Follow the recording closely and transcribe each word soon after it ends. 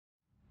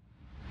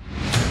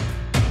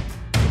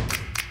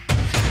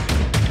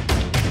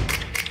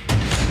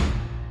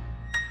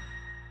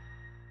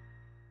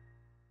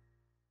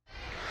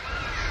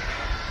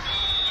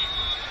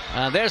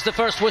And there's the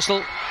first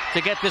whistle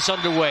to get this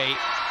underway.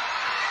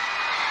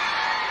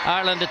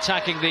 Ireland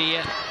attacking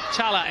the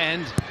Tallaght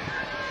end,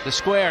 the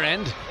square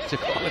end, to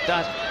call it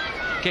that,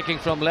 kicking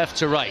from left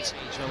to right.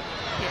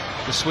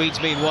 The Swedes,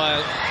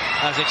 meanwhile,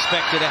 as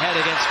expected, ahead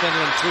against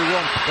Finland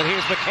 2-1. But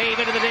here's McCabe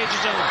into the danger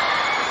zone.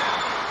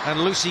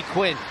 And Lucy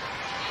Quinn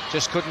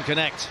just couldn't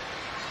connect.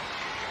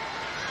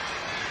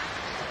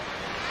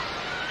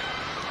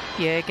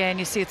 Yeah, again,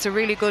 you see it's a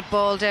really good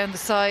ball down the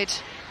side.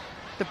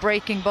 The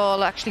breaking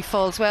ball actually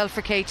falls well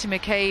for Katie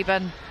McCabe,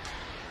 and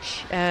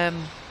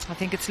I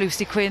think it's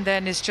Lucy Quinn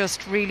then is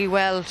just really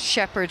well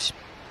shepherded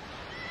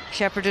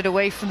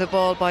away from the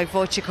ball by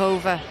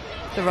Wojciechova,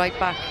 the right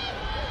back.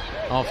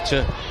 Off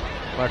to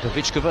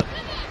Bartovichkova.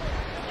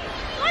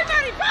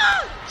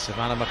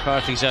 Savannah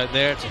McCarthy's out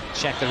there to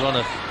check the run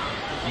of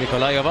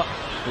Nikolaeva,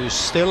 who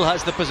still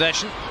has the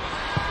possession.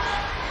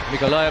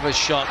 Nikolaeva's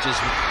shot is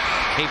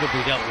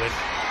capably dealt with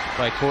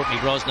by Courtney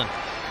Brosnan.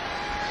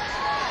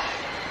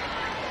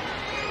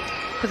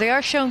 But they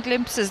are showing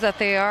glimpses that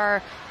they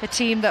are a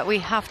team that we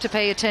have to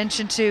pay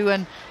attention to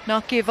and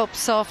not give up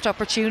soft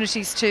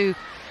opportunities to.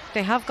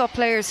 They have got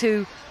players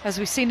who, as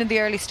we've seen in the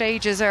early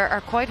stages,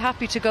 are quite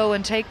happy to go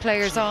and take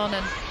players on.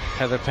 And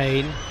Heather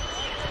Payne,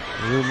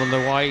 room on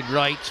the wide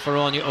right for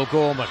Anya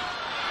O'Gorman.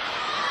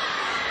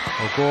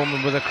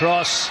 O'Gorman with a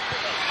cross.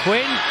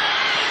 Quinn,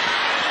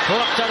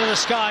 plucked out of the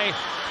sky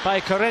by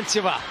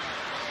Korentseva.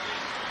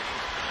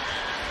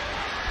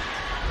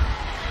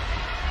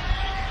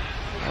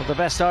 Well, the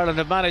best Ireland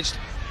have managed.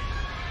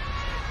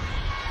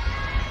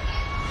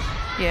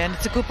 Yeah, and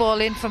it's a good ball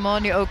in from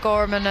Anya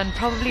O'Gorman, and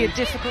probably a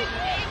difficult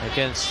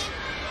against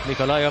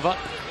Nikolaeva,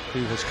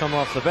 who has come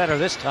off the better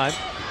this time.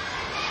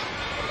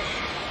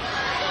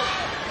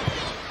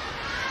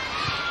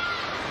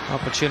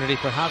 Opportunity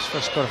perhaps for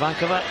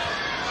Skorvankova.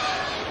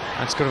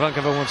 And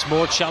Skorvankova once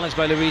more, challenged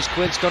by Louise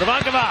Quinn.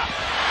 Skorvankova!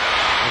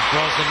 And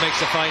Brosnan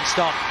makes a fine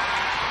stop.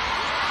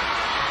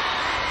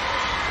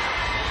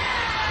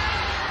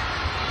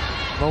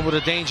 Moment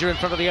of danger in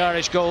front of the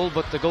Irish goal,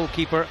 but the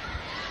goalkeeper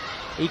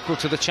equal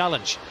to the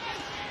challenge.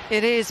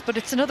 It is, but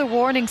it's another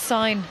warning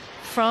sign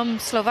from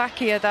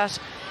Slovakia that,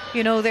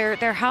 you know,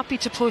 they're happy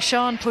to push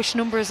on, push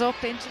numbers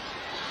up into.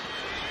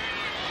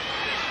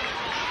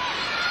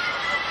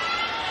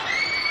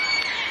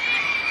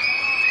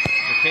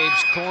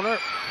 McCabe's corner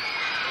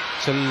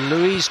to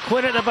Louise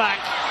Quinn at the back.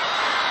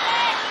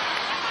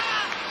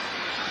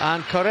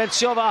 And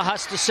Korentseva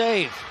has to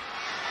save.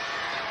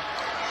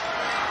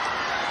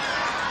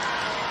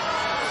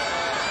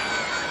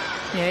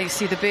 Yeah, you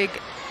see the big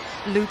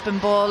looping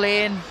ball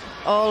in,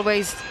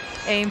 always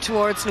aimed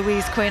towards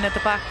Louise Quinn at the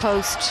back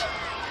post.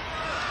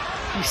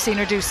 We've seen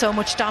her do so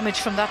much damage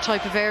from that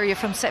type of area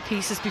from set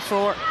pieces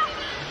before.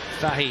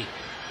 Fahy.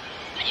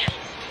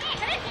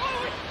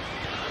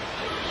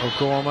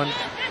 O'Gorman.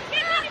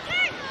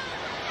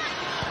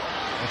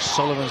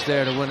 O'Sullivan's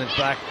there to win it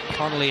back.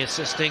 Connolly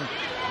assisting.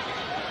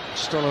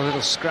 Still a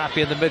little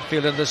scrappy in the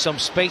midfield, and there's some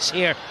space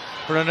here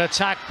for an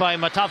attack by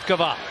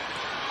Matavkova.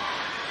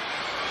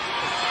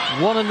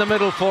 One in the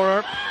middle for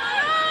her.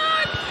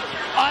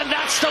 And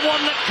that's the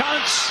one that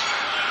counts.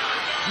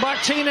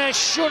 Martina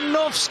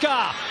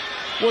Shurnovska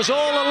was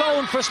all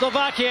alone for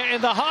Slovakia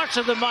in the heart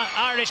of the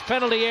Irish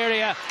penalty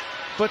area,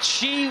 but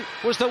she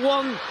was the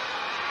one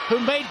who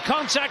made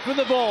contact with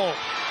the ball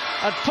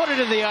and put it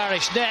in the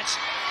Irish net.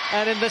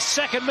 And in the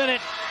second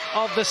minute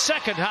of the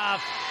second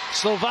half,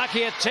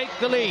 Slovakia take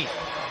the lead.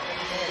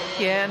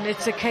 Yeah, and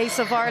it's a case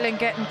of Ireland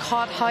getting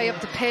caught high up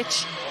the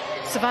pitch.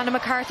 Savannah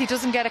McCarthy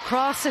doesn't get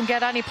across and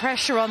get any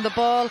pressure on the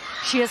ball.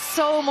 She has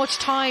so much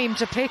time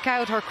to pick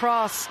out her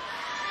cross.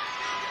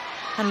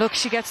 And look,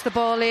 she gets the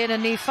ball in,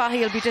 and Niamh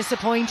Fahy will be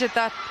disappointed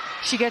that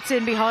she gets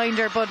in behind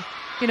her. But,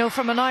 you know,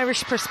 from an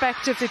Irish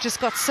perspective, they just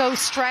got so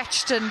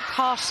stretched and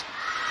caught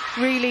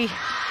really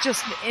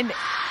just in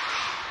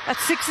at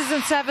sixes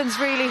and sevens,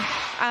 really.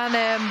 And,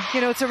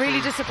 you know, it's a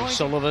really disappointing.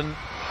 Sullivan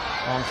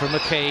on for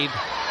McCabe.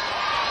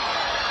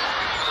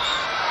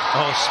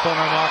 Oh, spinner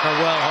marker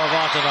well,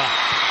 Horvatova.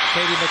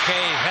 Katie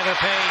McCabe, Heather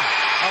Payne,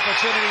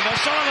 opportunity. No,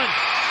 Sullivan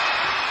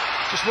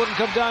just wouldn't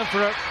come down for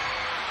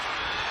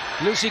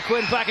her. Lucy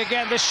Quinn back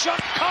again. The shot,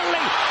 Connolly,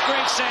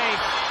 great save.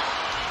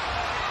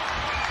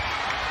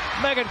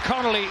 Megan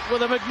Connolly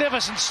with a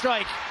magnificent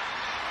strike,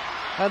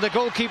 and the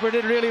goalkeeper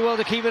did really well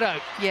to keep it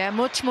out. Yeah,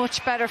 much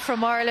better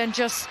from Ireland.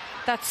 Just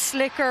that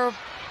slicker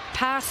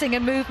passing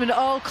and movement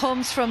all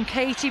comes from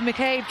Katie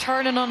McCabe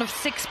turning on a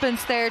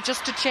sixpence there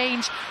just to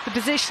change the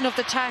position of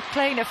the attack,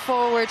 playing it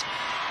forward.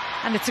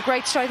 And it's a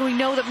great strike. We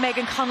know that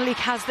Megan Connolly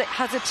has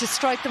it to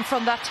strike them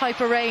from that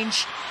type of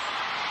range.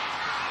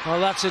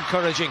 Well, that's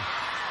encouraging.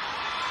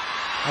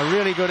 A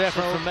really good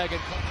effort from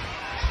Megan.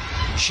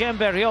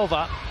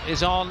 Shemberyova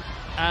is on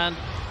and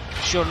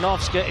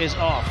Shurnovska is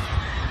off.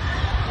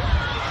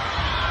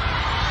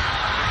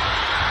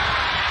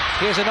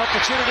 Here's an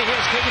opportunity.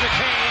 Here's Katie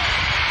McCabe.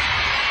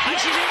 And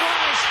she's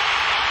equalised.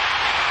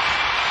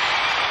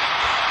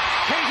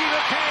 Katie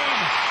McCabe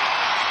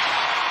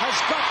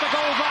has got the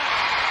goal back.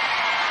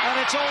 And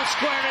it's all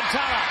square in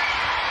Tallaght.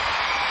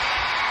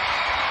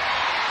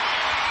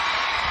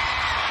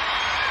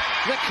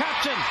 The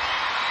captain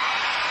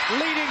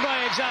leading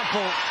by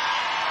example.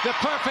 The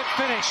perfect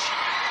finish,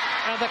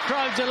 and the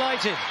crowd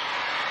delighted.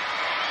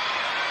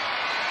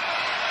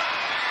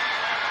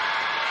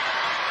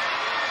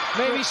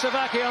 Maybe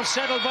Slovakia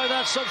unsettled by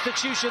that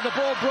substitution. The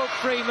ball broke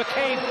free.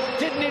 McCabe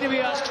didn't need to be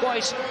asked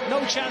twice.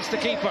 No chance to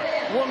keep her.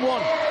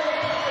 1-1.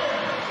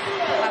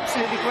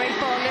 Absolutely great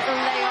ball. Little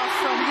layoff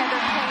from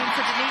Heather Payne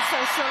to Denise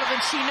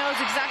O'Sullivan. She knows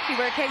exactly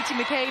where Katie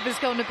McCabe is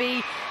going to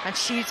be, and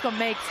she's going to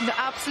make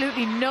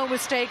absolutely no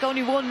mistake.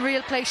 Only one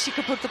real place she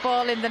could put the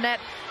ball in the net,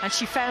 and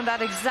she found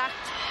that exact.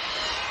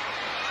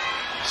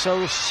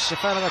 So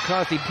Stefana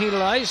McCarthy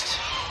penalised.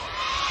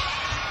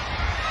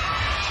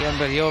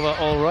 Shemberiova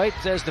all right.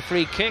 There's the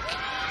free kick.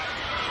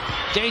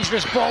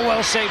 Dangerous ball,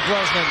 well saved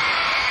Brosnan.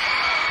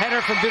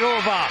 Header from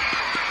Birova,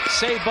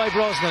 saved by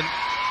Brosnan.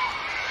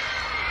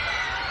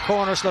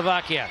 Corner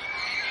Slovakia.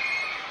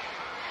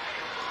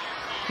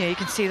 Yeah, you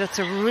can see that's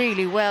a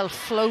really well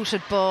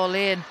floated ball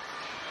in.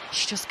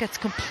 She just gets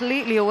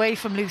completely away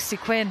from Lucy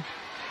Quinn.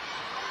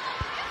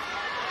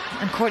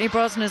 And Courtney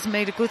Brosnan has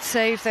made a good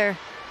save there.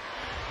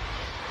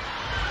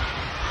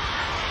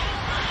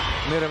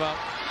 Mirabal.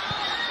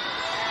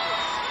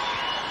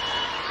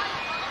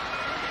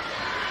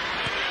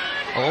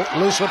 Oh,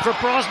 loose one for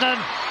Brosnan.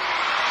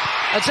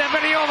 It's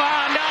Zemberiova,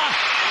 and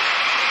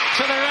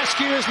to the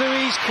rescue is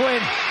Louise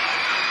Quinn.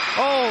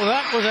 Oh,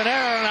 that was an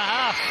error and a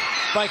half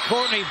by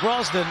Courtney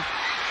Brosnan.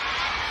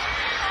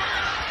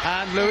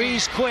 And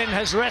Louise Quinn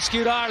has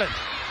rescued Ireland.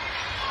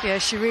 Yeah,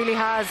 she really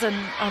has, and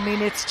I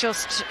mean, it's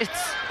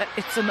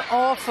an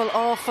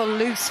awful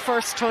loose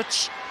first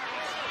touch.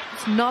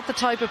 It's not the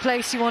type of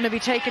place you want to be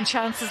taking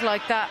chances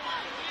like that.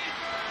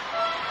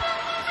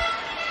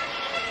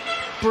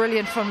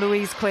 Brilliant from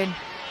Louise Quinn.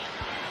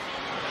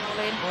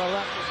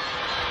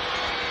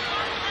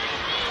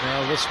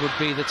 Well, this would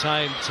be the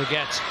time to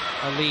get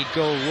a lead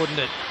goal, wouldn't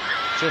it?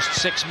 Just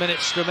 6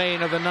 minutes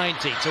remain of the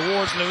 90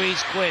 towards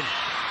Louise Quinn.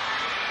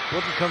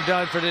 Wouldn't come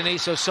down for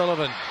Denise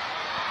O'Sullivan.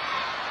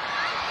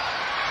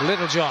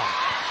 Littlejohn.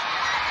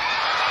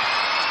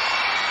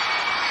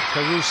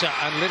 Carusa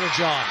and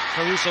Littlejohn.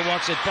 Carusa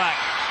wants it back.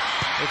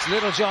 It's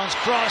Littlejohn's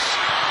cross.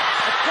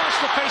 Across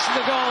the face of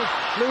the goal.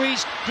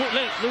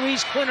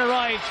 Louise Quinn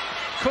arrived.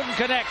 Couldn't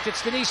connect.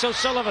 It's Denise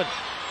O'Sullivan.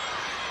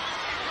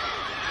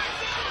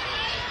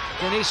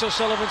 Denise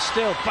O'Sullivan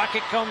still. Back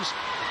it comes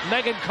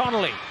Megan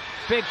Connolly.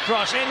 Big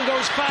cross. In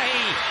goes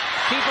Fahy.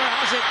 Keeper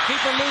has it.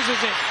 Keeper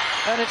loses it.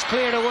 And it's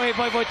cleared away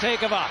by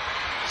Wojtekova.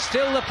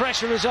 Still the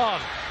pressure is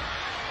on.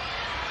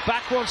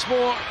 Back once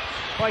more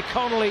by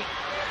Connolly.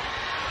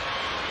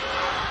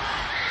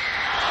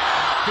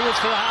 Fields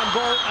for a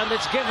handball, and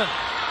it's given.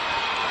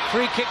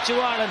 Free kick to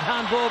Ireland.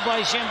 Handball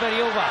by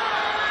Shemberiova.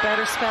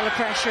 Better spell of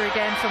pressure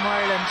again from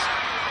Ireland.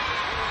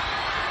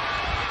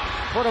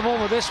 What a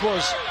moment this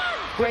was.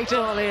 Great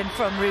ball in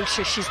from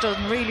Rusha. She's done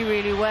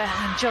really well,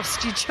 and you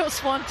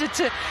just wanted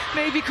to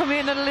maybe come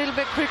in at a little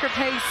bit quicker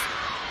pace.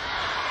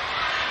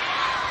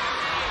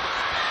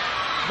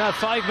 Now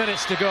 5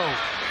 minutes to go.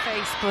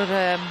 But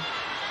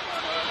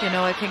you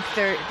know, I think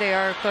they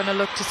are going to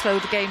look to slow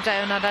the game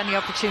down at any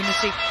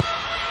opportunity.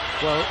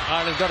 Well,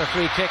 Ireland got a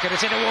free kick, and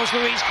it's in. It was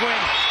Louise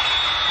Quinn,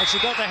 and she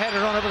got the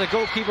header on it, but the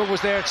goalkeeper was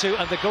there too,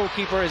 and the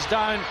goalkeeper is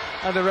down,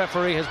 and the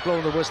referee has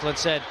blown the whistle and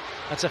said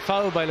that's a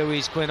foul by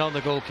Louise Quinn on the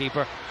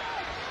goalkeeper.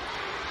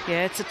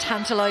 Yeah, it's a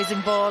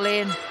tantalising ball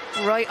in,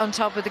 right on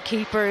top of the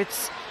keeper.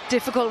 It's a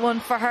difficult one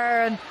for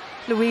her, and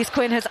Louise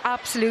Quinn has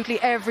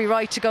absolutely every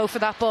right to go for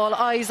that ball.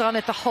 Eyes on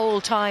it the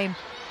whole time.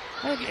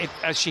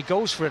 As she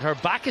goes for it, her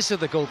back is to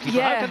the goalkeeper.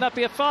 Yeah. How can that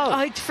be a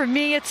foul? For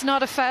me, it's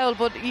not a foul,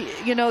 but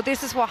you know,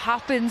 this is what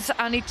happens.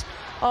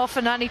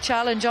 Often any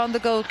challenge on the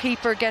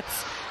goalkeeper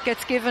gets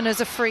given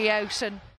as a free out. And